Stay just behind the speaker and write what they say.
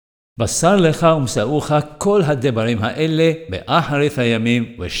בשר לך ומשאוך כל הדברים האלה באחרית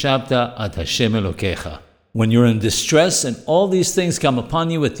הימים ושבת עד השם אלוקיך. When you're in distress and all these things come upon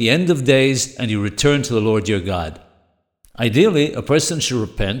you at the end of days and you return to the Lord your God. Ideally, a person should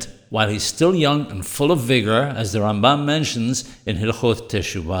repent while he's still young and full of vigor, as the Rambam mentions in Hilchot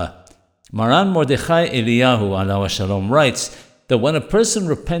Teshuvah. Maran Mordechai Eliyahu alav Shalom writes that when a person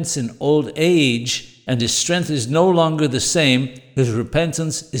repents in old age and his strength is no longer the same, his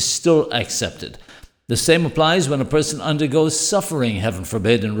repentance is still accepted. The same applies when a person undergoes suffering, heaven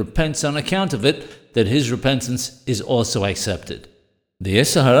forbid, and repents on account of it, that his repentance is also accepted. The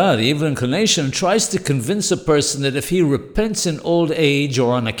Yetzer Hara, the evil inclination, tries to convince a person that if he repents in old age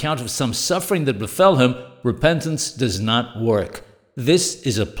or on account of some suffering that befell him, repentance does not work. This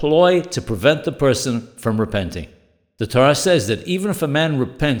is a ploy to prevent the person from repenting. The Torah says that even if a man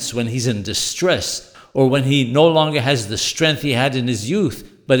repents when he's in distress or when he no longer has the strength he had in his youth,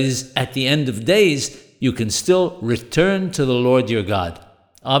 but is at the end of days, you can still return to the Lord your God.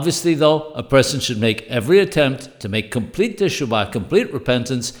 Obviously, though, a person should make every attempt to make complete teshuvah, complete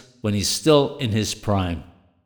repentance, when he's still in his prime.